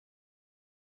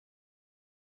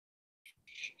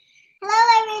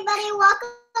Hello, everybody. Welcome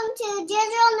to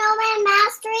Digital Nomad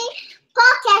Mastery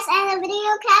Podcast and a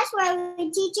video cast where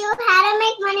we teach you how to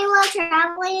make money while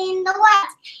traveling the world.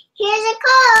 Here's your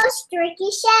co-host, Ricky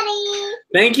Shetty.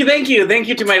 Thank you. Thank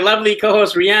you to my lovely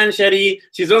co-host, Rian Shetty.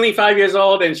 She's only 5 years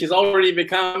old, and she's already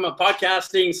become a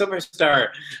podcasting superstar.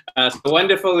 So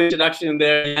wonderful introduction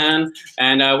there, Rian.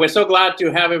 And we're so glad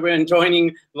to have everyone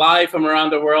joining live from around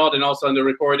the world and also on the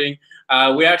recording.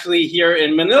 We're actually here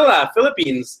in Manila,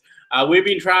 Philippines. We've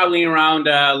been traveling around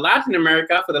Latin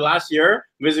America for the last year,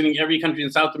 visiting every country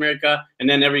in South America and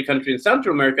then every country in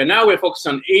Central America. Now we're focused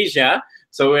on Asia.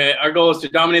 So our goal is to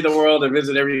dominate the world and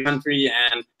visit every country,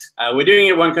 and we're doing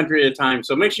it one country at a time.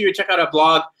 So make sure you check out our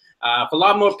blog for a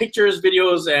lot more pictures,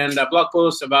 videos, and blog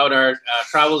posts about our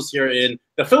travels here in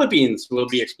the Philippines. We'll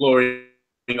be exploring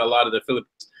a lot of the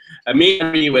Philippines.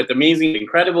 Amazing with amazing,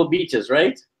 incredible beaches,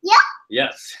 right? Yeah.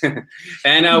 Yes.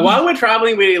 And while we're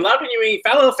traveling, we love interviewing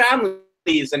fellow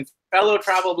families and fellow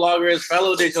travel bloggers,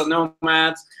 fellow digital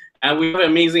nomads. And we have an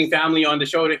amazing family on the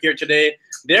show here today.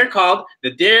 They're called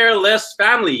the Dare List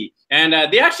family. And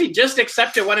they actually just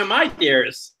accepted one of my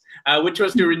dares, which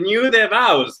was to renew their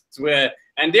vows.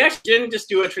 And they actually didn't just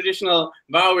do a traditional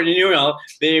vow renewal.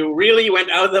 They really went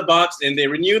out of the box and they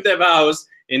renewed their vows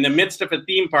in the midst of a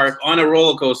theme park on a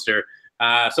roller coaster.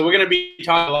 So we're going to be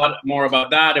talking a lot more about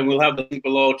that, and we'll have the link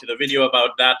below to the video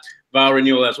about that vow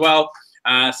renewal as well.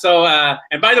 And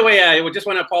by the way, I would just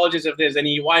want to apologize if there's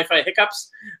any Wi-Fi hiccups.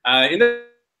 In the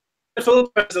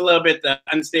Philippines, it's a little bit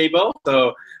unstable.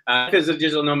 So because the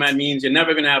digital nomad means you're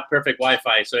never going to have perfect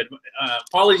Wi-Fi. So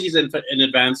apologies in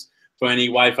advance for any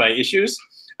Wi-Fi issues.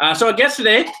 So our guests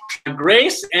today,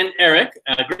 Grace and Eric.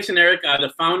 Grace and Eric are the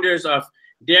founders of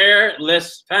Dare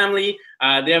List family.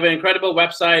 They have an incredible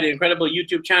website, an incredible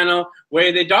YouTube channel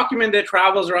where they document their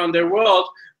travels around their world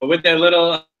with their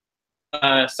little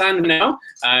son now,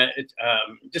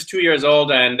 just 2 years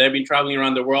old, and they've been traveling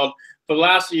around the world for the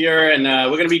last year. And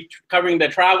we're going to be covering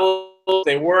their travel,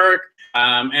 their work,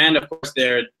 and of course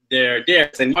their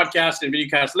dares. And podcast and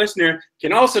videocast listener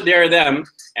can also dare them,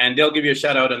 and they'll give you a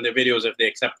shout out on their videos if they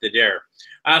accept the dare.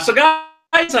 So guys,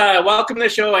 welcome to the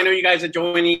show. I know you guys are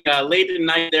joining late at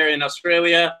night there in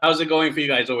Australia. How's it going for you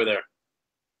guys over there?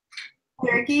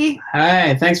 Ricky.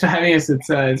 Hi, thanks for having us.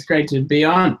 It's great to be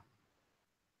on.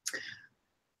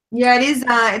 Yeah, it is.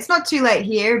 It's not too late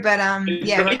here, but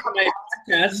yeah.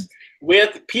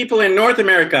 With people in North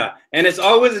America, and it's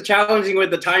always challenging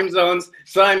with the time zones.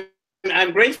 So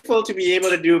I'm grateful to be able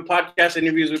to do podcast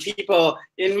interviews with people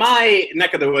in my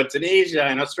neck of the woods in Asia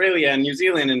and Australia and New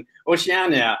Zealand and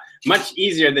Oceania. Much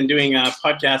easier than doing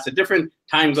podcasts at different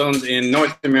time zones in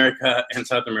North America and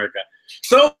South America.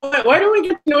 So why don't we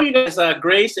get to know you guys,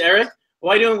 Grace, Eric?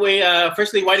 Why don't we,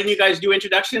 firstly, why didn't you guys do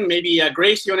introduction? Maybe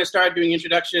Grace, you want to start doing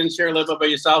introductions, share a little bit about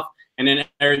yourself, and then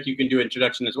Eric, you can do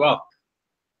introduction as well.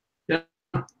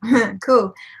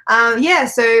 Cool. Yeah,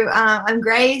 so I'm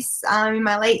Grace. I'm in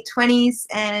my late 20s,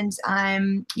 and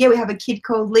we have a kid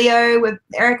called Leo.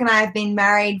 Eric and I have been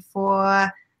married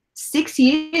for 6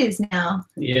 years now.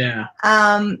 Yeah.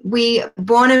 We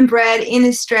born and bred in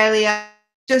Australia,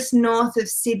 just north of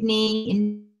Sydney,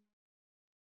 in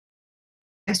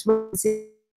for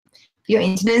your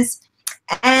internet.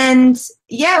 And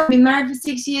yeah, we've been married for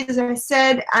 6 years, as I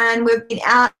said, and we've been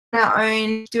out on our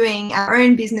own, doing our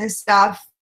own business stuff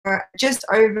for just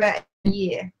over a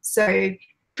year. So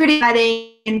pretty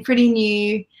exciting and pretty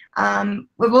new.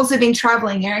 We've also been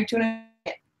traveling. Eric, do you want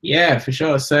to? Yeah, for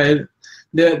sure. So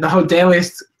the whole Dare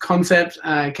List concept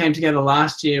came together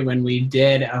last year when we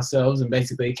dared ourselves and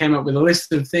basically came up with a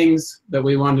list of things that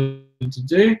we wanted to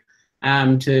do.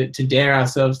 To dare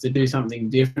ourselves to do something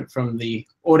different from the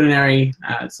ordinary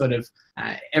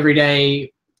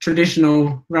everyday,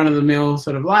 traditional, run-of-the-mill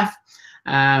sort of life.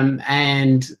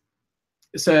 And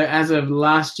so as of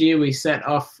last year, we set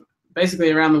off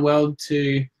basically around the world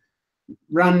to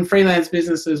run freelance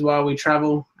businesses while we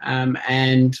travel.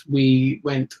 And we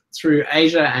went through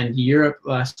Asia and Europe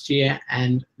last year.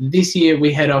 And this year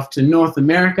we head off to North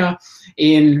America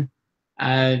in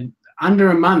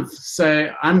under a month.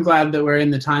 So I'm glad that we're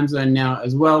in the time zone now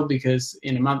as well, because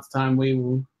in a month's time we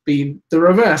will be the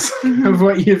reverse of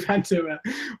what you've had to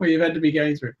be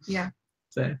going through. Yeah.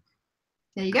 So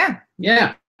there you go.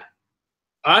 Yeah.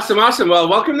 Awesome. Well,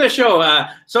 welcome to the show.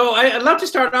 So I'd love to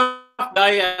start off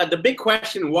by the big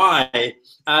question, why?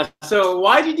 So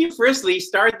why did you firstly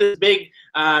start this big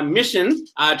mission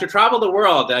to travel the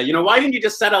world? Why didn't you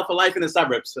just set out for life in the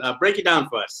suburbs? Break it down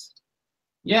for us.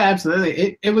 Yeah,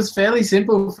 absolutely. It was fairly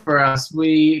simple for us.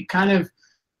 We kind of,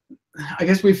 I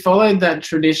guess we followed that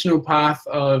traditional path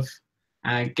of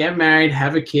get married,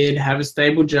 have a kid, have a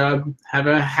stable job, have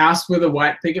a house with a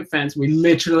white picket fence. We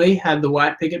literally had the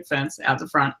white picket fence out the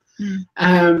front.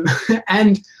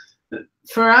 And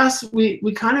for us, we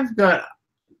kind of got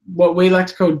what we like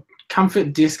to call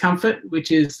comfort discomfort,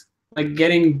 which is like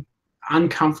getting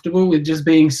uncomfortable with just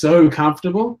being so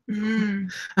comfortable.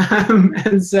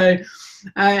 And so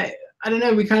I don't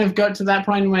know, we kind of got to that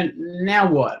point and went, now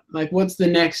what? Like, what's the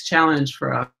next challenge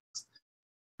for us?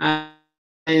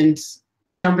 And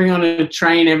jumping on a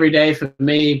train every day for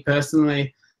me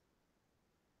personally,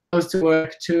 I was to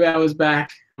work 2 hours back,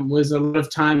 was a lot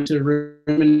of time to room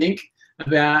and think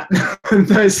about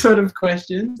those sort of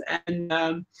questions.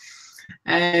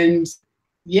 And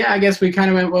yeah, I guess we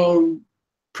kind of went, well,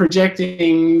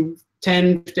 projecting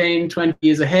 10, 15, 20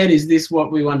 years ahead, is this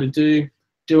what we want to do?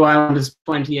 Do I want to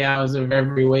spend 20 hours of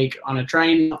every week on a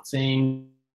train not seeing,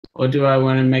 or do I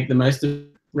want to make the most of it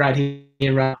right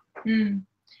here, right?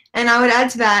 And I would add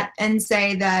to that and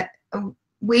say that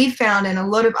we found, and a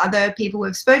lot of other people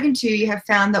we've spoken to have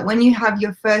found, that when you have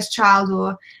your first child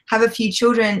or have a few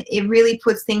children, it really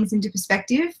puts things into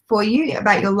perspective for you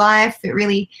about your life. It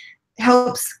really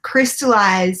helps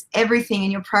crystallize everything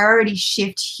and your priorities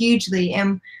shift hugely.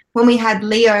 And when we had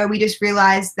Leo, we just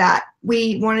realized that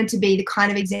we wanted to be the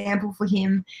kind of example for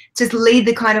him to lead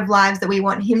the kind of lives that we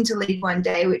want him to lead one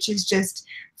day, which is just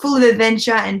full of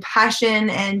adventure and passion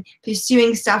and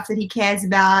pursuing stuff that he cares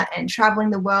about and traveling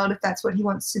the world if that's what he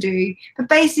wants to do. But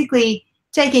basically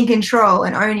taking control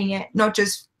and owning it, not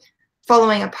just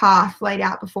following a path laid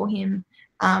out before him.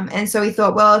 And so we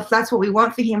thought, well, if that's what we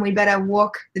want for him, we better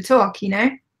walk the talk, you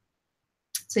know?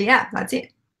 So yeah, that's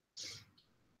it.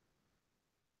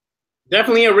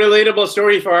 Definitely a relatable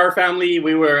story for our family.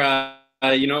 We were,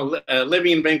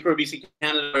 living in Vancouver, BC,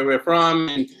 Canada, where we're from,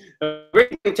 and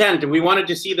very content. We wanted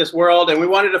to see this world, and we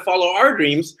wanted to follow our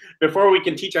dreams before we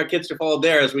can teach our kids to follow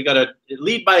theirs. We got to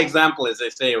lead by example, as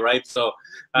they say, right? So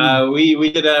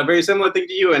we did a very similar thing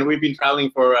to you, and we've been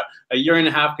traveling for a year and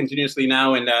a half continuously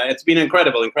now, and it's been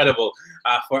incredible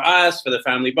for us, for the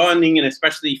family bonding, and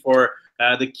especially for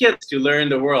the kids to learn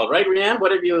the world, right, Rianne?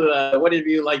 What have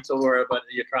you liked so far about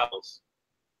your travels?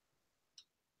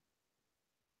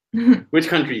 Which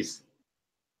countries?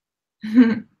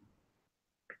 Dubai.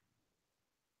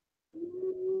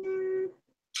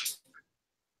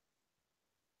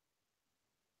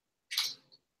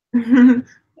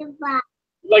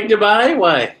 Like Dubai?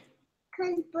 Why?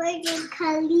 Because Burj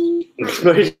Khalifa.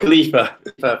 Burj Khalifa,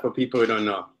 for people who don't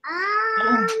know.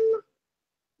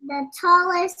 The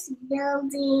tallest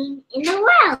building in the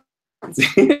world.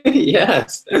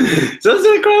 Yes. So it's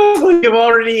incredible. You've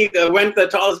already went the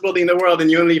tallest building in the world and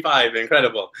you're only 5.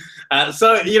 Incredible.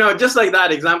 So, just like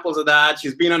that, examples of that.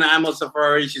 She's been on an animal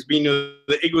safari. She's been to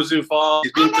the Iguazu Falls.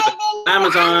 She's been to the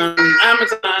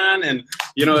Amazon, and,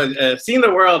 seen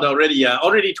the world already.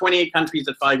 Already 28 countries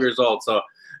at 5 years old. So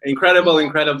incredible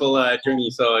journey.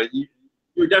 So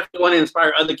you definitely want to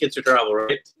inspire other kids to travel,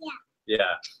 right? Yeah.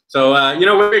 Yeah. So,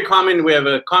 we have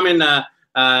a common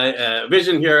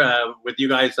vision here with you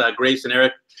guys, Grace and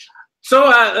Eric. So,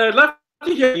 love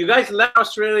to hear, you guys left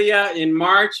Australia in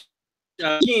March.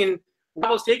 What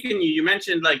was taking you? You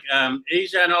mentioned like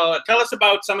Asia and all. Tell us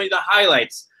about some of the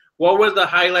highlights. What was the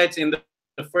highlights in the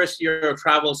first year of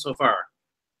travel so far?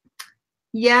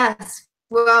 Yes.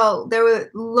 Well, there were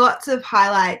lots of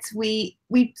highlights. We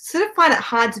sort of find it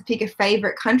hard to pick a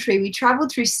favorite country. We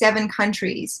traveled through 7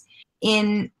 countries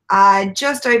in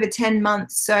just over 10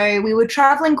 months. So we were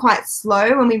traveling quite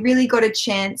slow, and we really got a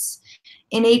chance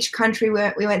in each country.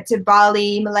 We went to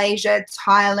Bali, Malaysia,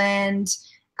 Thailand,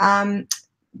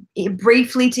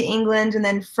 briefly to England, and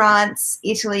then France,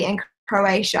 Italy, and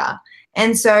Croatia.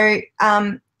 And so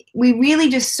we really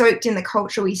just soaked in the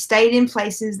culture. We stayed in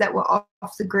places that were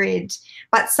off the grid.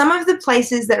 But some of the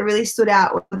places that really stood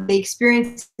out were the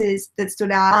experiences that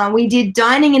stood out. We did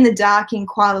dining in the dark in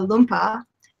Kuala Lumpur,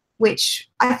 which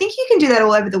I think you can do that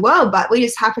all over the world, but we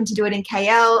just happened to do it in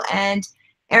KL, and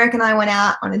Eric and I went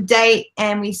out on a date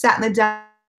and we sat in the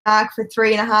dark for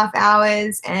 3.5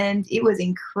 hours, and it was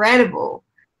incredible,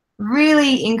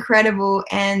 really incredible.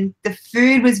 And the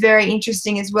food was very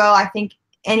interesting as well. I think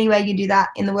anywhere you do that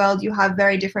in the world, you'll have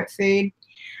very different food.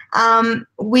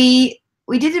 We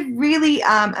did a really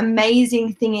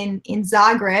amazing thing in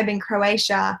Zagreb in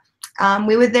Croatia.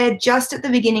 We were there just at the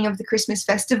beginning of the Christmas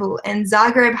festival, and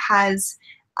Zagreb has,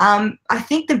 I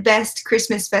think, the best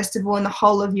Christmas festival in the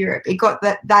whole of Europe. It got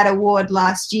that award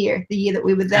last year, the year that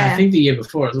we were there. I think the year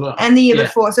before as well. And the year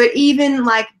before. So it even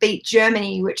beat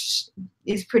Germany, which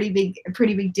is a pretty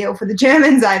big deal for the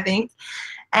Germans, I think.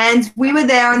 And we were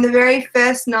there on the very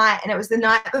first night, and it was the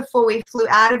night before we flew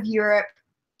out of Europe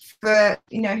for,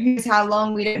 you know, who's how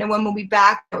long. We don't know when we'll be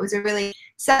back. It was a really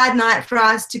sad night for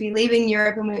us to be leaving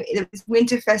Europe, and it was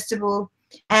Winter Festival,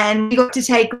 and we got to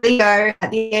take Leo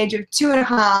at the age of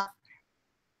 2.5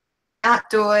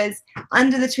 outdoors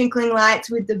under the twinkling lights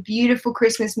with the beautiful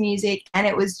Christmas music, and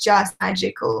it was just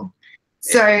magical.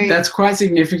 So that's quite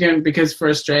significant, because for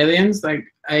Australians, like,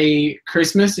 a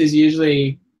Christmas is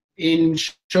usually in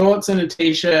shorts and a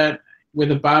t-shirt with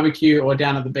a barbecue or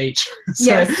down at the beach. So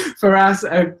yes. For us,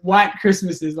 a white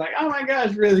Christmas is like, oh my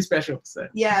gosh, really special. So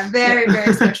yeah, very,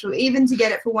 very special, even to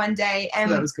get it for one day.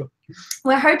 And that was cool.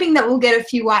 We're hoping that we'll get a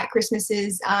few white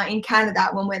Christmases in Canada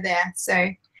when we're there. So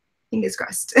fingers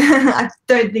crossed. I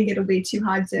don't think it'll be too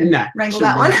hard to wrangle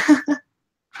that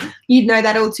one. You'd know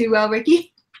that all too well,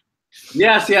 Ricky.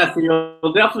 Yes,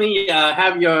 you'll definitely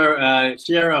have your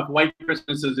share of white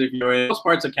Christmases if you're in most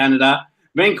parts of Canada.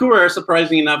 Vancouver,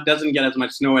 surprisingly enough, doesn't get as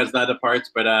much snow as the other parts,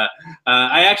 but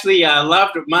I actually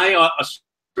loved my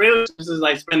Australian Christmases.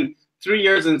 I spent 3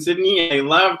 years in Sydney. I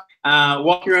loved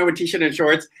walking around with t-shirt and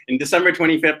shorts in December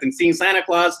 25th and seeing Santa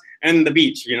Claus and the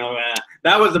beach. You know,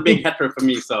 that was a big hetero for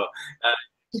me. So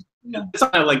it's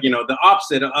kind of like, you know, the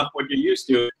opposite of what you're used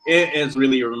to. It is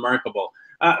really remarkable.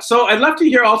 So I'd love to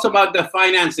hear also about the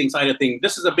financing side of things.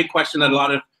 This is a big question that a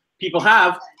lot of people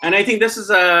have, and I think this is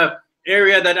a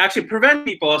area that actually prevents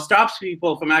people or stops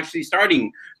people from actually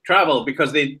starting travel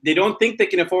because they don't think they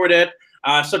can afford it.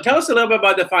 So tell us a little bit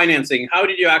about the financing. How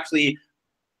did you actually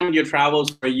fund your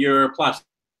travels for a year plus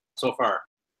so far?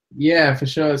 Yeah, for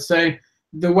sure. So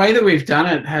the way that we've done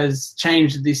it has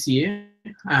changed this year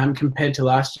compared to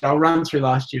last year. I'll run through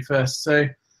last year first. So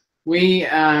we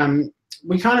kind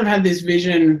of had this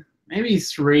vision maybe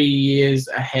 3 years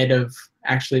ahead of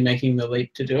actually making the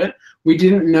leap to do it. We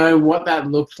didn't know what that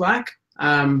looked like,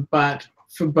 but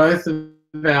for both of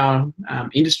our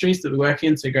industries that we work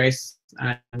in, so Grace,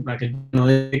 like a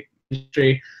journalistic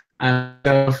industry,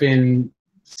 myself in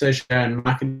social and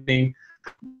marketing,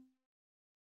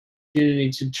 opportunity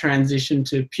to transition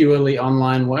to purely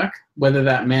online work, whether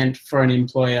that meant for an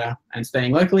employer and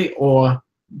staying locally or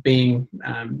being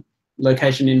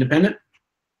location independent.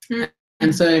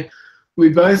 And so we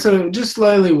both sort of just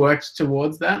slowly worked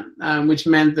towards that, which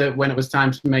meant that when it was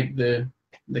time to make the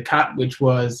cut, which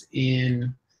was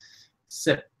in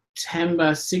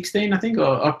September 16, I think, or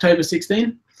October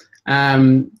 16,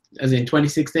 as in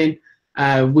 2016,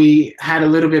 we had a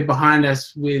little bit behind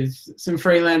us with some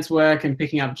freelance work and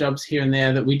picking up jobs here and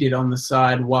there that we did on the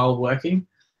side while working.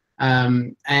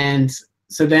 And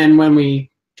so then when we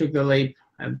took the leap,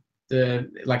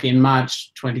 like in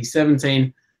March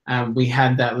 2017, we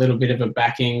had that little bit of a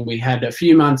backing. We had a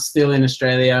few months still in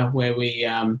Australia where we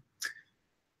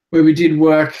did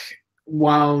work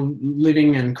while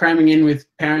living and cramming in with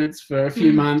parents for a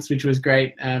few months, which was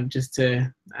great, just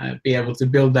to be able to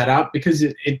build that up, because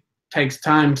it takes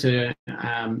time to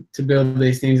build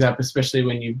these things up, especially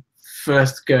when you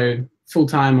first go full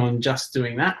time on just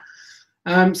doing that.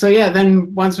 So yeah,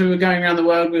 then once we were going around the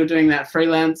world, we were doing that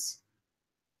freelance.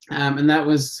 And that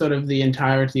was sort of the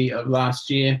entirety of last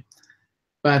year.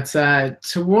 But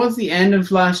towards the end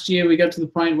of last year, we got to the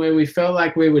point where we felt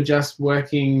like we were just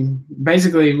working.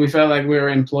 Basically, we felt like we were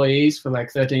employees for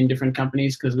like 13 different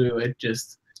companies because we were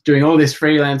just doing all this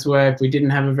freelance work. We didn't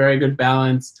have a very good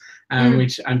balance,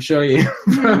 which I'm sure you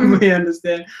probably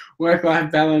understand.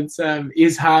 Work-life balance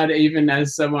is hard, even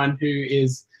as someone who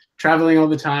is traveling all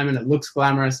the time, and it looks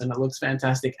glamorous and it looks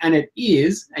fantastic. And it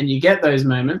is, and you get those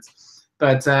moments.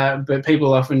 But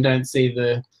people often don't see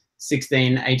the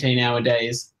 16, 18-hour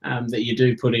days that you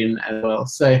do put in as well.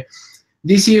 So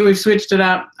this year we've switched it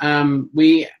up.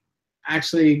 We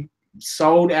actually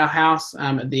sold our house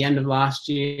at the end of last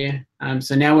year.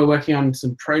 So now we're working on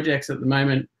some projects at the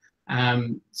moment,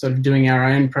 sort of doing our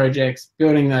own projects,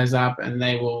 building those up, and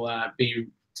they will be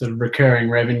sort of recurring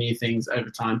revenue things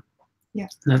over time. Yeah,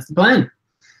 and that's the plan.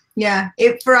 Yeah,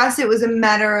 for us it was a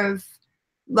matter of,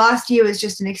 last year was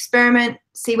just an experiment,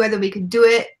 see whether we could do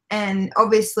it. And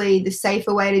obviously the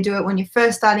safer way to do it when you're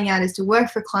first starting out is to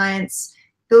work for clients,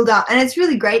 build up. And it's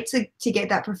really great to get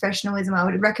that professionalism. I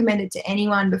would recommend it to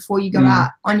anyone before you go out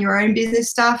on your own business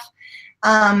stuff.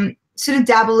 Sort of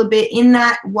dabble a bit in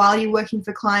that while you're working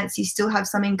for clients. You still have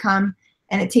some income,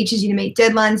 and it teaches you to meet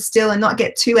deadlines still and not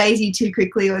get too lazy too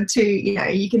quickly, or too, you know,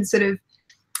 you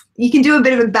can do a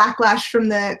bit of a backlash from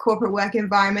the corporate work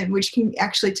environment, which can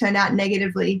actually turn out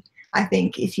negatively, I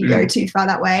think, if you go too far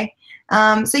that way.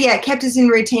 So yeah, it kept us in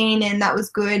routine, and that was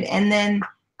good. And then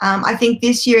I think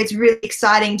this year it's really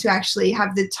exciting to actually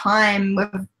have the time.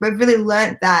 We've really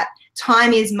learnt that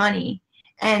time is money,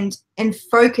 and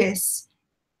focus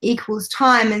equals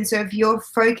time. And so if your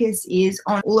focus is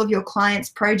on all of your clients'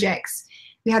 projects,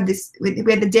 we had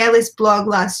the Dare List blog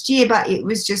last year, but it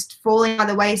was just falling by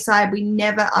the wayside. We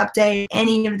never updated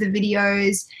any of the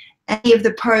videos, any of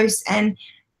the posts, and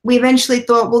we eventually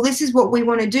thought, well, this is what we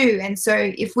want to do. And so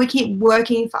if we keep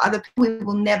working for other people, we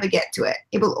will never get to it.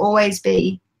 It will always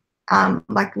be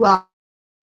like, well,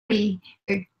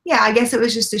 yeah, I guess it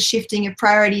was just a shifting of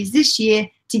priorities this year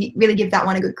to really give that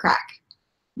one a good crack.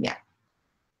 Yeah.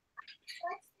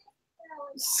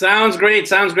 Sounds great.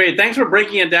 Sounds great. Thanks for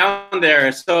breaking it down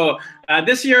there. So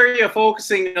this year you're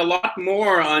focusing a lot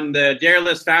more on the Dare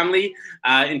List family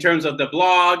in terms of the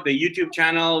blog, the YouTube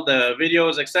channel, the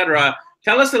videos, etc.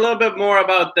 Tell us a little bit more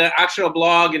about the actual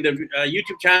blog and the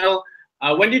YouTube channel.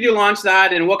 When did you launch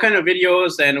that, and what kind of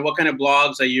videos and what kind of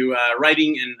blogs are you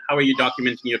writing, and how are you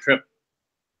documenting your trip?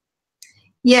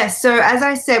 Yes, so as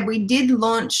I said, we did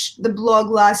launch the blog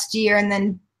last year and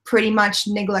then pretty much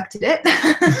neglected it.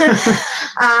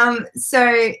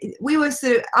 So we were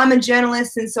I'm a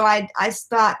journalist, and so I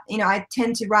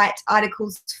tend to write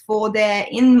articles for there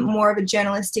in more of a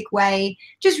journalistic way,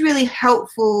 just really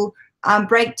helpful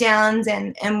breakdowns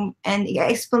and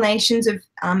explanations of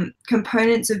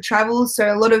components of travel.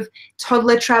 So a lot of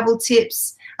toddler travel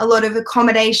tips, a lot of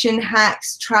accommodation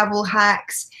hacks, travel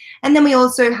hacks. And then we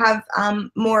also have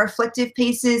more reflective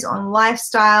pieces on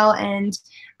lifestyle and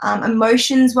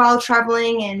emotions while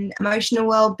traveling and emotional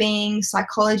well-being,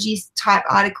 psychology type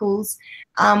articles.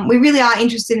 We really are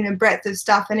interested in a breadth of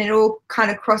stuff, and it all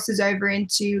kind of crosses over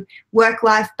into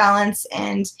work-life balance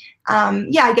and,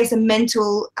 yeah, I guess a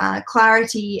mental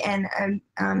clarity and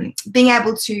being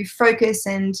able to focus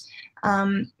and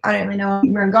I don't really know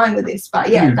where I'm going with this, but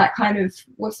yeah, that kind of,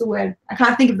 what's the word? I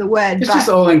can't think of the word. It's just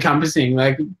all encompassing,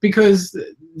 like, because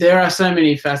there are so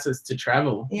many facets to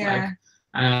travel. Yeah.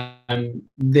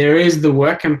 There is the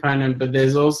work component, but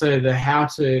there's also the how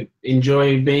to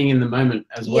enjoy being in the moment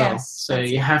as well. Yes, so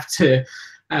you have to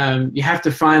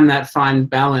find that fine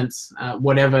balance,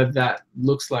 whatever that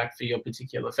looks like for your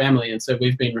particular family. And so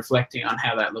we've been reflecting on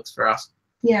how that looks for us.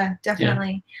 Yeah,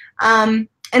 definitely. Yeah.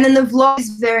 And then the vlog is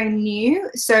very new.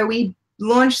 So we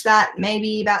launched that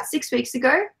maybe about 6 weeks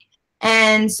ago.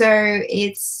 And so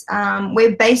it's,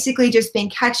 we've basically just been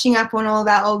catching up on all of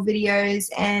our old videos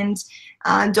and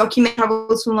document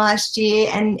travels from last year.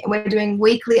 And we're doing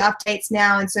weekly updates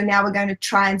now. And so now we're going to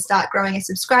try and start growing a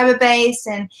subscriber base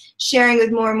and sharing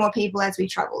with more and more people as we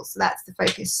travel. So that's the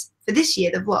focus for this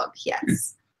year, the vlog,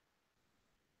 yes.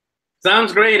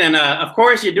 Sounds great. And of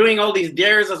course, you're doing all these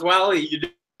dares as well. You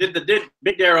did the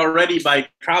big dare already by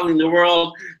traveling the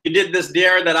world. You did this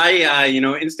dare that I,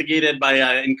 instigated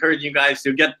by encouraging you guys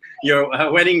to get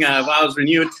your wedding vows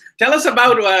renewed. Tell us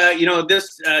about,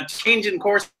 this change in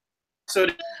course. So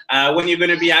when you're going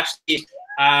to be actually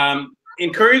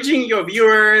encouraging your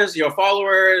viewers, your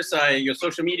followers, your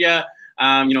social media,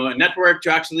 a network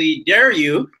to actually dare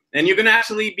you, and you're going to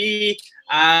actually be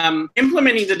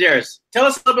implementing the dares. Tell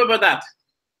us a little bit about that.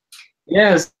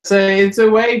 Yes, so it's a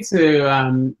way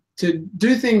to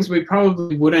do things we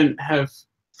probably wouldn't have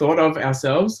thought of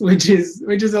ourselves, which is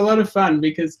a lot of fun,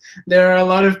 because there are a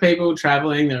lot of people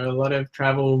traveling, there are a lot of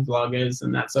travel vloggers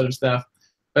and that sort of stuff,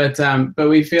 but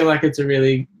we feel like it's a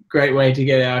really great way to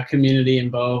get our community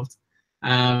involved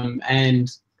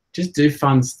and just do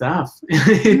fun stuff.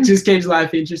 It just keeps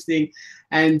life interesting,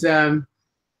 and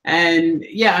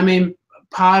yeah, I mean,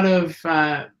 part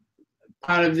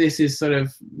of this is sort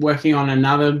of working on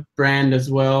another brand as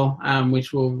well,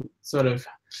 which will sort of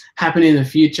happen in the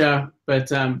future. But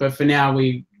for now,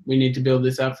 we need to build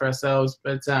this up for ourselves.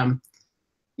 But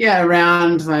yeah,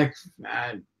 around like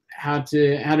how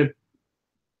to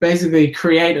basically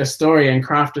create a story and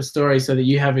craft a story so that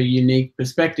you have a unique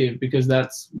perspective, because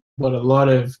that's what a lot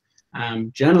of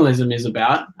journalism is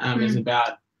about. Is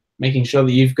about making sure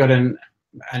that you've got an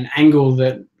angle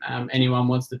that anyone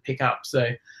wants to pick up. So.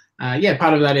 Yeah,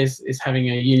 part of that is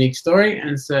having a unique story,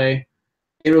 and so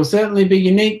it will certainly be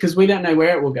unique because we don't know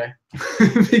where it will go,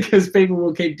 because people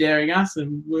will keep daring us,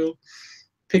 and we'll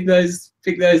pick those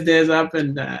dares up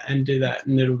and do that,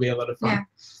 and it'll be a lot of fun. Yeah.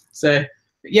 So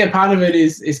yeah, part of it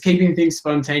is keeping things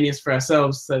spontaneous for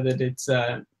ourselves so that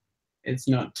it's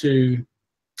not too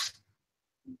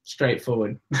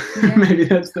straightforward. Yeah. Maybe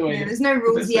that's the way. Yeah, there's no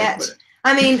rules yet.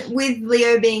 I mean, with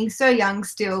Leo being so young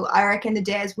still, I reckon the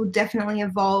dares will definitely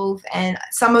evolve, and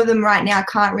some of them right now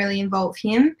can't really involve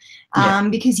him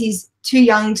because he's too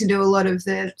young to do a lot of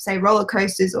the, say, roller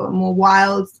coasters or more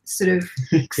wild sort of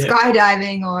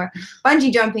skydiving or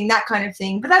bungee jumping, that kind of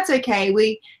thing. But that's okay.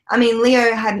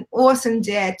 Leo had an awesome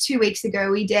dare 2 weeks ago.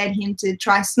 We dared him to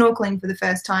try snorkeling for the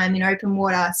first time in open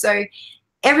water. So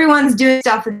everyone's doing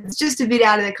stuff that's just a bit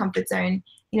out of their comfort zone.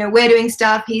 You know, we're doing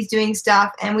stuff, he's doing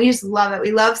stuff, and we just love it.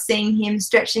 We love seeing him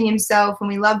stretching himself, and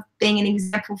we love being an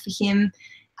example for him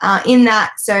in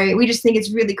that. So we just think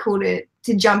it's really cool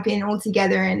to jump in all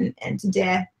together and to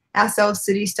dare ourselves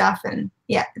to do stuff. And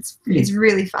yeah, it's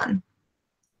really fun.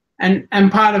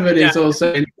 And part of it is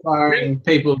also inspiring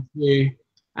people to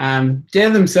dare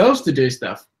themselves to do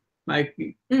stuff. Like,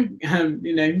 you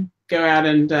know, go out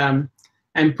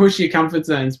and push your comfort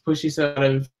zones, push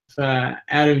yourself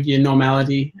out of your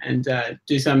normality, and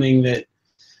do something that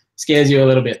scares you a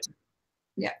little bit.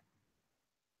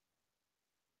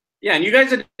 Yeah, and you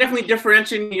guys are definitely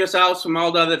differentiating yourselves from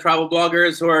all the other travel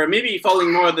bloggers who are maybe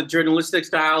following more of the journalistic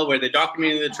style, where they're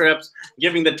documenting the trips,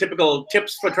 giving the typical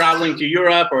tips for traveling to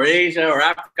Europe or Asia or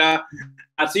Africa.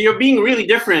 So you're being really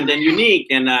different and unique,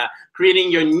 and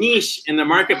creating your niche in the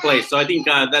marketplace. So I think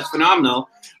that's phenomenal.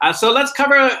 So let's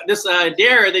cover this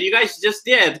dare that you guys just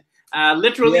did.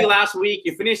 Literally last week,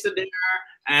 you finished the dare,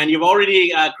 and you've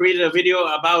already created a video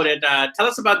about it. Tell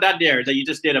us about that dare that you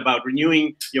just did about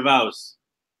renewing your vows.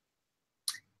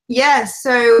 Yeah,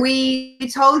 so we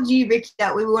told you, Ricky,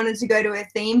 that we wanted to go to a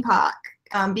theme park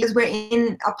because we're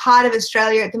in a part of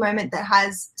Australia at the moment that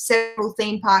has several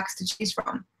theme parks to choose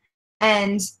from.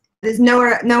 And there's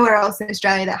nowhere else in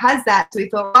Australia that has that. So we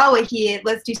thought, while we're here,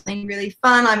 let's do something really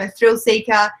fun. I'm a thrill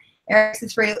seeker. Eric's a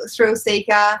thrill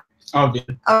seeker.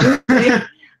 Obviously.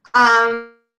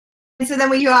 So then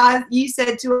you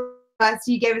said to us,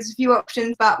 you gave us a few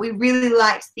options, but we really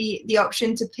liked the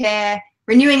option to pair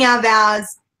renewing our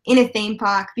vows in a theme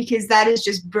park, because that is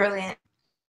just brilliant.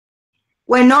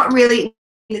 We're not really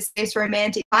in the space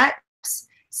romantic types,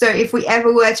 so if we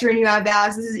ever were to renew our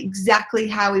vows, this is exactly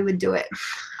how we would do it.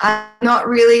 Not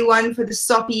really one for the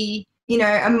soppy, you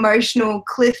know, emotional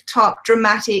cliff top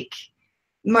dramatic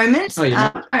moment. Oh,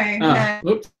 yeah.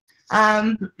 No.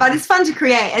 But it's fun to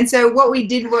create, and so what we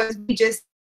did was we just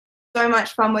so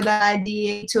much fun with that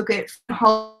idea. Took it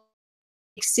whole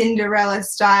Cinderella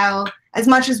style as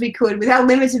much as we could with our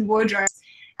limited wardrobe.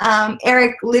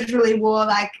 Eric literally wore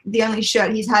like the only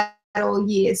shirt he's had all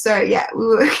year. So yeah,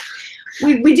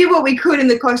 we did what we could in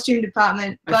the costume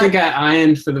department. I think I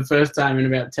ironed for the first time in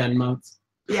about 10 months.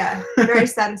 Yeah, very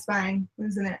satisfying,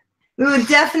 wasn't it? We were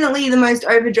definitely the most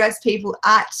overdressed people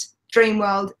at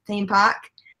Dreamworld theme park.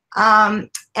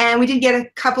 And we did get a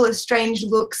couple of strange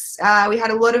looks. We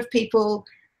had a lot of people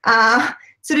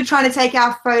sort of trying to take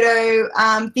our photo,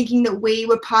 thinking that we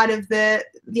were part of the,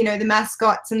 you know, the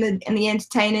mascots and the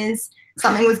entertainers.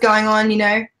 Something was going on, you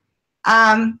know.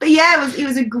 But yeah, it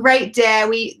was a great dare.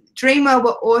 Dreamworld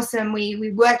were awesome.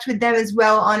 We worked with them as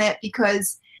well on it,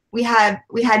 because we had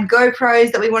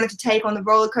GoPros that we wanted to take on the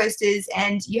roller coasters,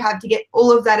 and you have to get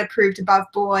all of that approved above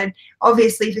board,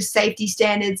 obviously for safety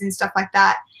standards and stuff like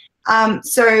that.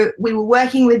 So we were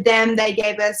working with them. They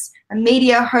gave us a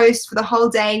media host for the whole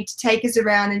day to take us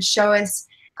around and show us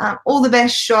all the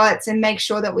best shots and make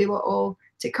sure that we were all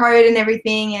to code and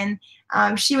everything. And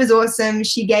she was awesome.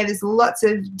 She gave us lots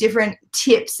of different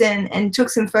tips and took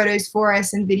some photos for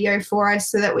us and video for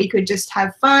us so that we could just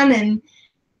have fun. And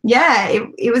yeah,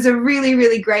 it was a really,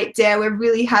 really great day. We're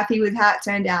really happy with how it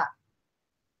turned out.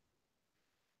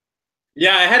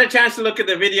 Yeah, I had a chance to look at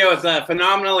the video. It's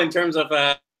phenomenal in terms of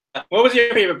what was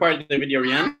your favorite part of the video,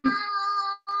 Rian?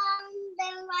 The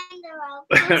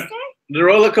roller coaster. The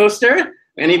roller coaster?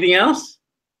 Anything else?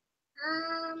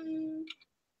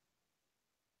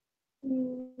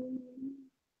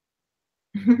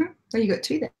 Oh, you got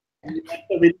two there.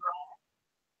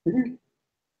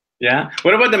 Yeah.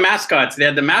 What about the mascots? They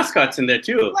had the mascots in there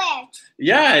too. Where?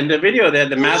 Yeah, in the video they had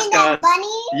the mascots. Bunny?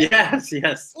 Yes. Yeah,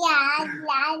 I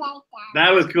like that.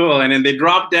 That was cool. And then they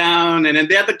dropped down, and then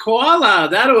they had the koala.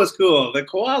 That was cool. The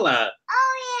koala.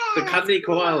 Oh yeah. The cuddly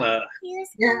koala.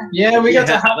 Yeah, we got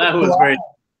to have that was great.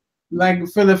 Like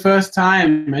for the first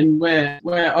time, and we're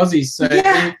Aussies, so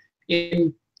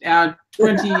in our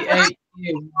 28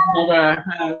 years,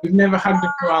 we've never hugged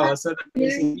a koala, so that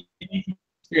was a unique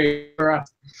experience for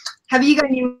us. Have you got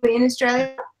any in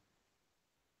Australia?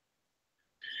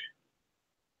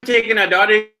 Taking a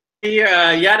daughter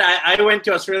here yet. I went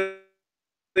to Australia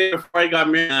before I got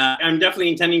married. I'm definitely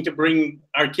intending to bring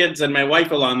our kids and my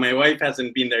wife along. My wife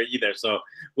hasn't been there either, so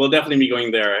we'll definitely be going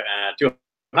there to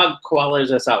hug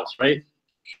koalas ourselves, right?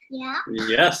 Yeah.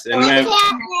 Yes. And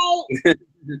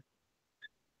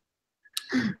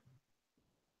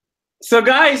so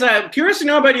guys, I'm curious to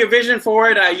know about your vision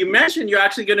for it. You mentioned you're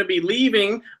actually going to be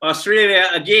leaving Australia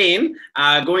again,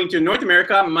 going to North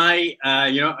America, my,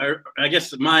 I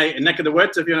guess my neck of the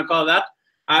woods, if you want to call it that.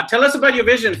 Tell us about your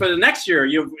vision for the next year.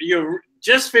 You've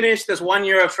just finished this 1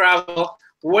 year of travel.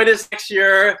 what does next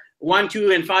year, 1,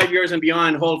 2, and 5 years and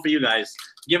beyond hold for you guys?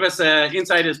 Give us an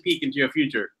insider's peek into your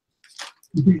future.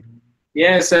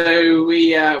 Yeah, so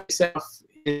we set off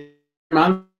in a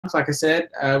month, like I said.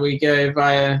 We go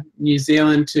via New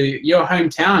Zealand to your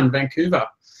hometown, Vancouver.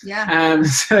 Yeah.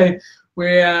 So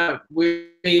we'll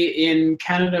be in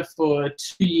Canada for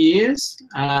 2 years,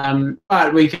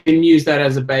 but we can use that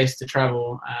as a base to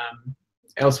travel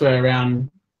elsewhere around,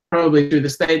 probably through the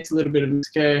States, a little bit of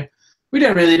Mexico. We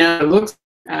don't really know what it looks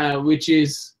like, which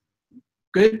is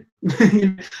good.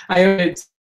 I hope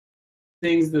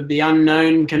things that the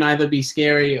unknown can either be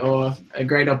scary or a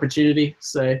great opportunity.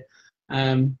 So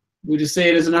we'll just see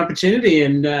it as an opportunity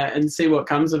and see what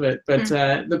comes of it. But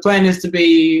the plan is to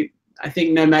be, I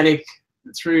think, nomadic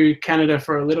through Canada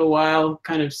for a little while,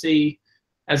 kind of see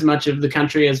as much of the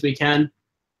country as we can,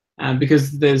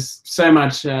 because there's so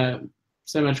much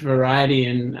variety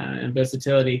and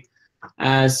versatility.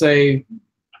 So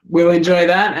we'll enjoy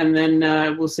that, and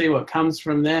then we'll see what comes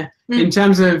from there. In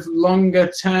terms of longer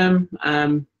term,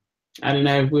 I don't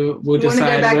know. We'll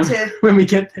decide when we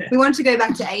get there. We want to go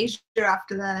back to Asia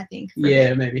after that, I think.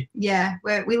 Yeah, maybe. Yeah,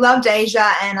 we loved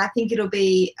Asia, and I think it'll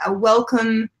be a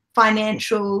welcome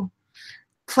financial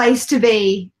place to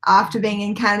be after being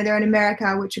in Canada and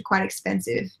America, which are quite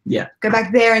expensive. Yeah. Go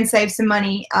back there and save some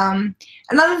money.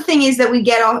 Another thing is that we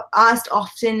get asked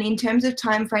often in terms of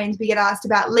time frames. We get asked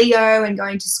about Leo and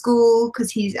going to school,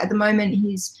 because at the moment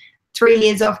he's 3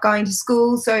 years off going to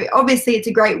school. So obviously it's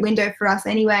a great window for us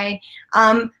anyway.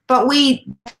 But we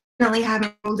definitely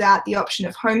haven't ruled out the option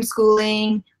of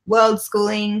homeschooling, world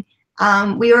schooling.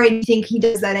 We already think he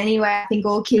does that anyway. I think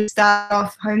all kids start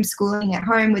off homeschooling at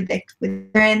home with their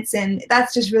parents, and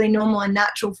that's just really normal and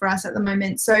natural for us at the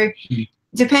moment. So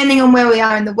depending on where we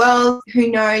are in the world, who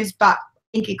knows, but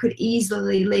I think it could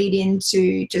easily lead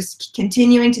into just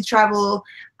continuing to travel,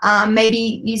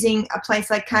 maybe using a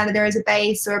place like Canada as a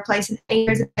base, or a place in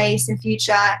Asia as a base in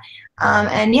future,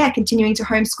 and yeah, continuing to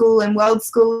homeschool and world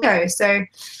school. So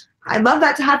I'd love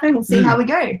that to happen. We'll see how we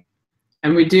go.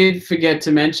 And we did forget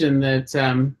to mention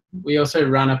that we also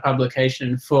run a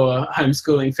publication for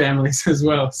homeschooling families as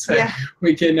well. So yeah,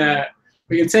 we can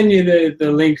send you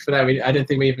the link for that. I don't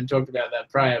think we even talked about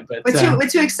that prior, but we're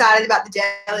too excited about the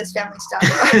Dallas family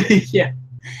stuff. Yeah.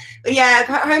 But yeah,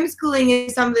 homeschooling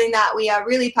is something that we are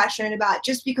really passionate about,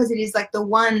 just because it is like the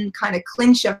one kind of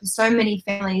clincher for so many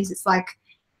families. It's like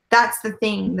that's the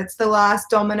thing, that's the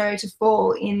last domino to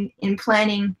fall in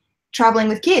planning traveling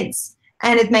with kids.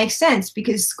 And it makes sense,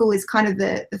 because school is kind of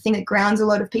the thing that grounds a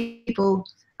lot of people.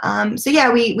 So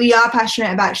yeah, we are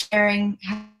passionate about sharing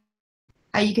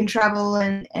how you can travel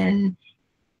and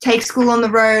take school on the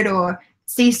road, or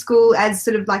see school as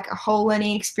sort of like a whole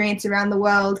learning experience around the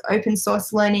world, open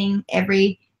source learning.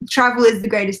 Travel is the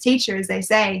greatest teacher, as they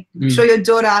say. I'm sure your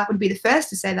daughter would be the first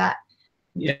to say that.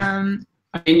 Yeah.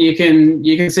 I mean, you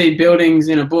can see buildings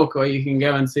in a book, or you can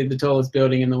go and see the tallest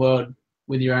building in the world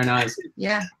with your own eyes.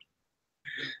 Yeah.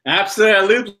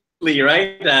 Absolutely,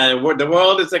 right? The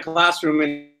world is a classroom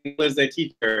and people is a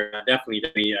teacher. Definitely,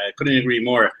 I couldn't agree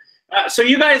more. So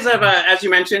you guys have, as you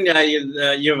mentioned,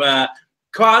 you've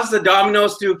caused the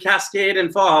dominoes to cascade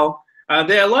and fall.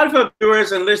 There are a lot of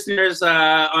viewers and listeners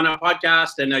on our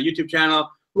podcast and our YouTube channel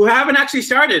who haven't actually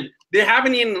started. They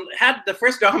haven't even had the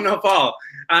first domino fall.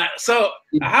 So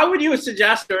how would you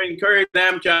suggest or encourage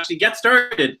them to actually get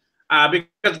started?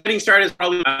 Because getting started is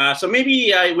probably, so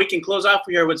maybe we can close off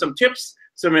here with some tips,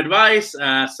 some advice,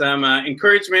 some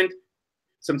encouragement,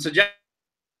 some suggestions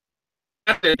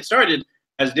to get started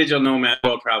as digital nomad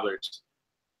world travelers.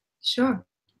 Sure.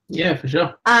 Yeah, for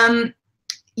sure.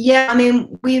 Yeah, I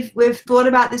mean, we've thought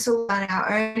about this all on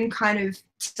our own kind of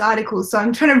articles. So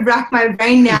I'm trying to rack my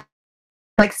brain now,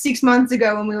 like 6 months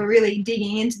ago when we were really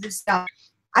digging into this stuff.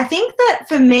 I think that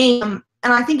for me, and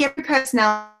I think every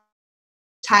personality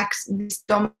attacks this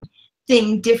dominant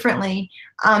thing differently.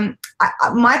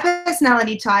 My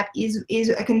personality type is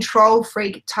a control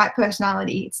freak type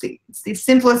personality. It's the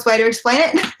simplest way to explain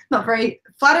it. Not very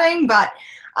flattering, but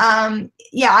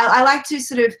yeah, I like to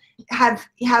sort of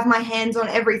have my hands on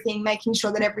everything, making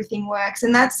sure that everything works,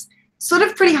 and that's sort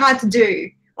of pretty hard to do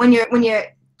when you're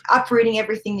uprooting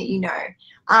everything that you know.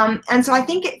 And so I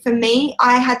think for me,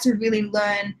 I had to really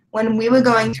learn when we were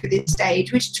going through this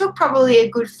stage, which took probably a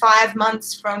good 5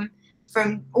 months from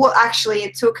well, actually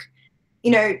it took,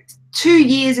 2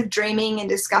 years of dreaming and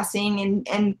discussing,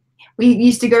 and we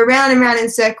used to go round and round in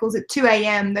circles at 2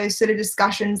 a.m., those sort of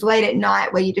discussions late at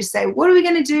night where you just say, what are we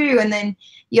going to do? And then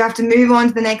you have to move on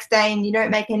to the next day and you don't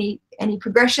make any any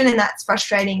progression, and that's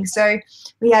frustrating. So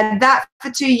we had that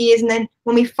for 2 years, and then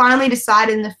when we finally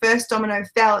decided and the first domino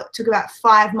fell, it took about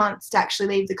 5 months to actually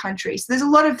leave the country. So there's a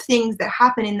lot of things that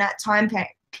happen in that time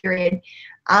period,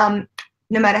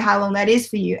 no matter how long that is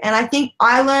for you. And I think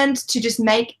I learned to just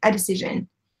make a decision.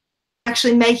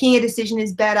 Actually making a decision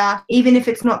is better, even if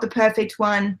it's not the perfect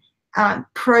one.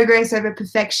 Progress over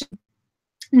perfection.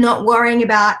 Not worrying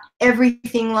about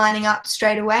everything lining up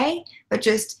straight away, but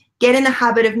just get in the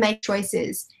habit of make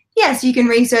choices. Yes, you can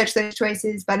research those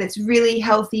choices, but it's really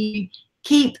healthy.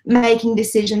 Keep making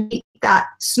decisions, keep that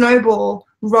snowball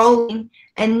rolling,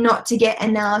 and not to get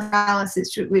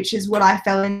analysis, which is what I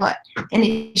fell in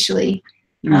initially.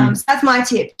 So that's my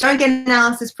tip. Don't get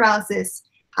analysis paralysis.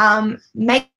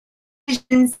 Make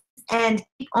decisions and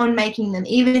keep on making them,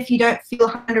 even if you don't feel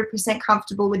 100%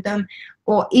 comfortable with them,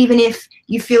 or even if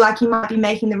you feel like you might be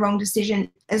making the wrong decision.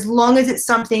 As long as it's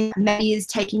something that maybe is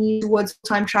taking you towards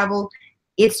full-time travel,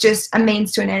 it's just a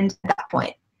means to an end at that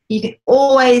point. You can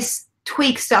always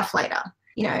tweak stuff later.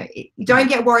 You know, don't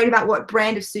get worried about what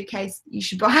brand of suitcase you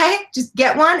should buy. Just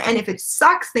get one, and if it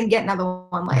sucks, then get another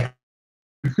one later.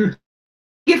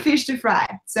 Get fish to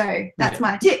fry. So that's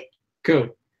my tip.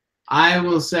 Cool. I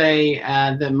will say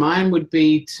that mine would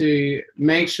be to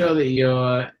make sure that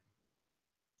you're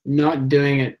not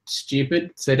doing it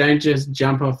stupid. So don't just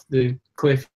jump off the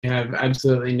cliff. You have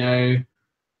absolutely no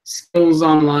skills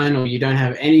online, or you don't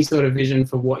have any sort of vision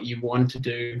for what you want to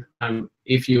do.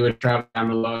 If you would travel around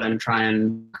the world and try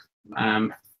and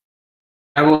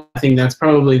travel, I think that's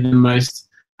probably the most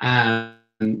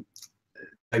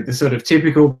like the sort of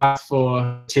typical path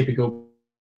for typical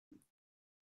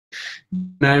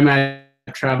nomad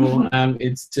travel.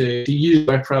 It's to use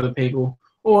work for other people,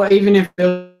 or even if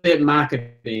it's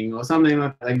marketing or something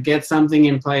like that, get something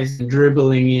in place and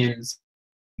dribbling in.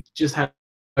 Just have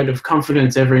a bit of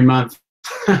confidence every month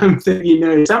that you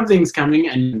know something's coming,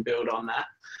 and you can build on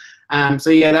that. So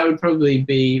yeah, that would probably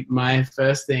be my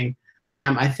first thing.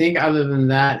 I think other than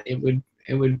that, it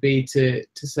would be to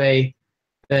say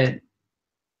that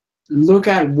look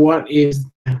at what is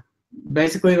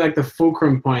basically like the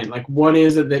fulcrum point. Like, what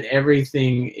is it that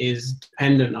everything is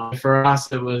dependent on? For us,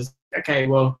 it was, okay,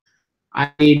 well,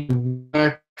 I need to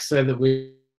work so that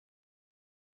we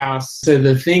house. So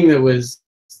the thing that was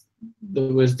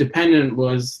dependent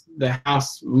was the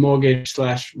house mortgage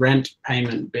 / rent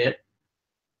payment bit.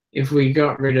 If we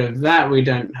got rid of that, we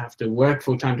don't have to work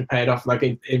full time to pay it off. Like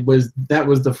that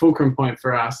was the fulcrum point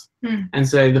for us. And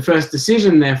so the first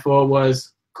decision, therefore,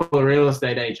 was call a real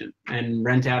estate agent and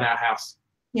rent out our house.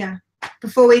 Yeah.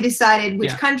 Before we decided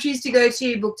which countries to go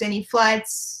to, booked any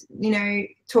flights,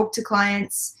 talked to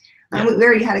clients. We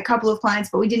already had a couple of clients,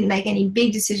 but we didn't make any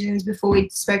big decisions before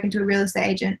we'd spoken to a real estate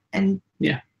agent. And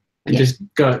just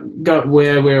got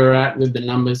where we were at with the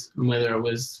numbers and whether it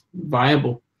was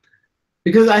viable.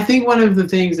 Because I think one of the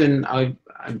things, and I'm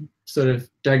sort of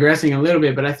digressing a little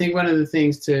bit, but I think one of the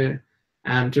things to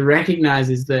recognize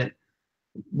is that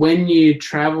when you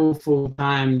travel full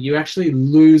time, you actually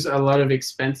lose a lot of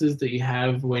expenses that you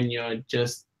have when you're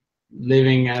just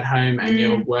living at home and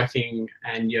you're working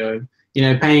and you're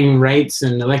paying rates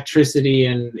and electricity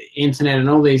and internet and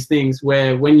all these things,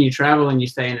 where when you travel and you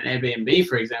stay in an Airbnb,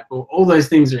 for example, all those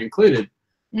things are included.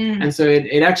 And so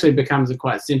it actually becomes a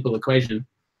quite simple equation.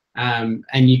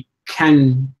 And you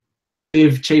can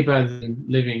live cheaper than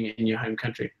living in your home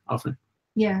country often.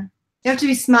 Yeah. You have to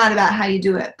be smart about how you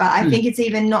do it. But I think it's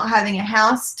even not having a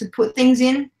house to put things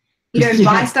in. You don't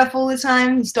buy stuff all the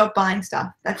time. You stop buying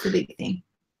stuff. That's the big thing.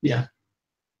 Yeah.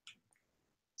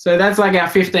 So that's like our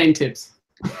 15 tips.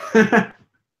 I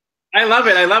love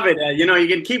it. I love it. You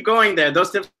can keep going there.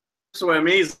 Those tips were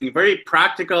amazing. Very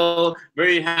practical,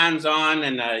 very hands-on,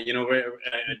 and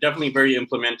definitely very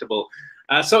implementable.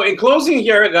 So in closing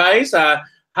here, guys,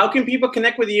 how can people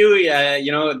connect with you?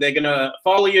 They're gonna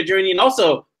follow your journey, and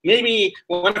also maybe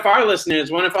one of our listeners,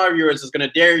 one of our viewers, is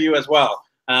gonna dare you as well.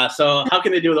 So how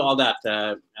can they do all that,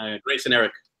 Grace and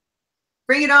Eric?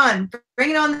 Bring it on.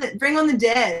 Bring on the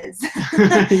dares.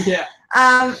 Yeah.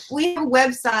 We have a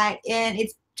website, and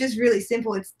it's just really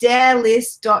simple. It's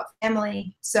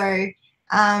darelist.family. So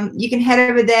you can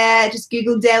head over there, just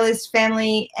Google Darelist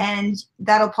Family, and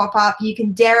that'll pop up. You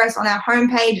can dare us on our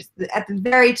homepage at the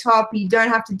very top. You don't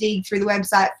have to dig through the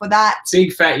website for that.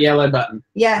 Big fat yellow button.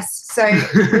 Yes. So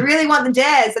we really want the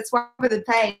dares. That's why we're the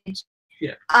page.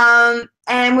 Yeah.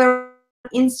 And we're on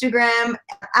Instagram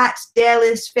at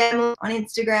Darelist Family on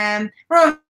Instagram. We're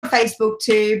on Facebook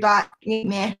too, but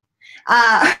meh.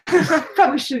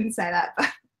 Probably shouldn't say that,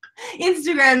 but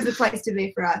Instagram's the place to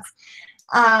be for us.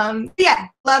 Yeah,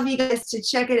 love you guys to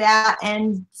check it out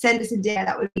and send us a dare.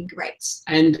 That would be great.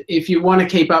 And if you want to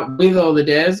keep up with all the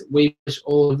dares, we push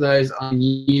all of those on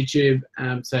YouTube.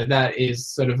 So that is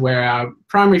sort of where our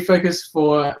primary focus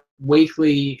for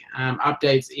weekly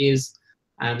updates is.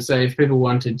 So if people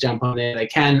want to jump on there, they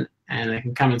can, and they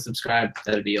can come and subscribe.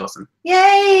 That'd be awesome.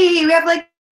 Yay! We have like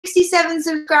 67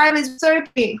 subscribers. So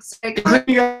big. So,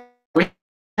 We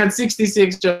had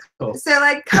 66 just cool. so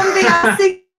like, come be our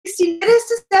 60. Get us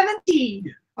to 70.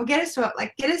 Or get us to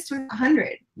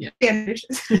 100. Yeah. Be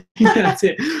ambitious. That's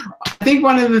it. I think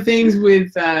one of the things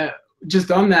with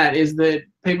just on that is that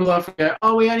people often go,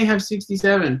 oh, we only have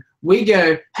 67. We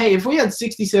go, hey, if we had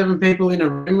 67 people in a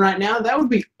room right now, that would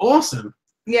be awesome.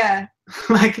 Yeah.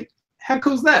 Like, how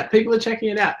cool is that? People are checking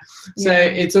it out. So Yeah.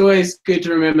 it's always good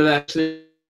to remember that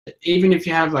even if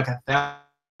you have like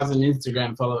 1,000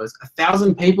 Instagram followers,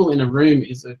 1,000 people in a room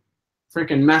is a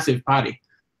freaking massive party.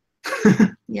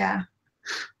 Yeah.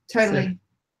 Totally.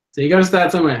 So you got to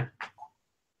start somewhere.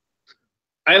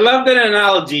 I love that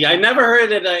analogy. I never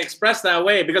heard it expressed that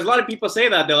way, because a lot of people say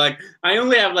that. They're like, I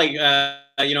only have like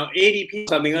 80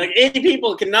 people, something like 80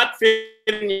 people cannot fit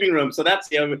in the living room. So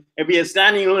that's, it'd be a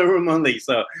standing room only.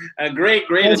 So a great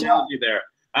analogy there.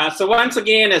 So once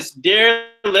again, it's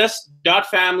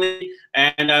darelist.family,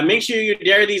 and make sure you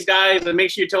dare these guys, and make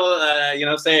sure you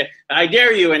tell, say, I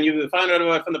dare you, and you found out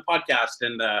about it from the podcast.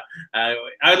 And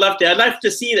I'd love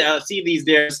to see these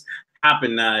dares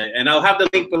happen. And I'll have the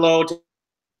link below to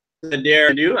the dare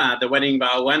to do, the wedding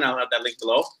vow one. I'll have that link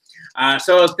below.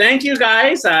 So thank you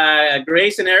guys,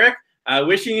 Grace and Eric.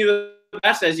 Wishing you the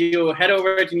best as you head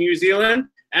over to New Zealand.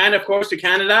 And of course to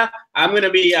Canada. I'm going to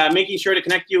be making sure to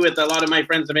connect you with a lot of my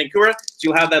friends in Vancouver, so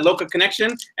you'll have that local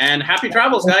connection. And happy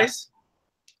travels, guys.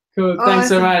 Cool. Thanks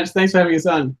so much. Thanks for having us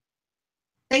on.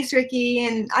 Thanks, Ricky.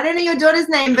 And I don't know your daughter's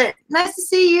name, but nice to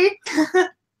see you. Thanks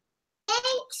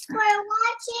for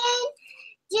watching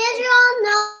Digital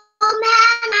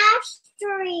Nomad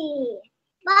Mastery.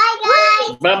 Bye,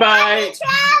 guys. Bye-bye.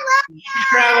 Happy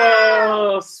travels.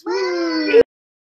 Travels. Woo.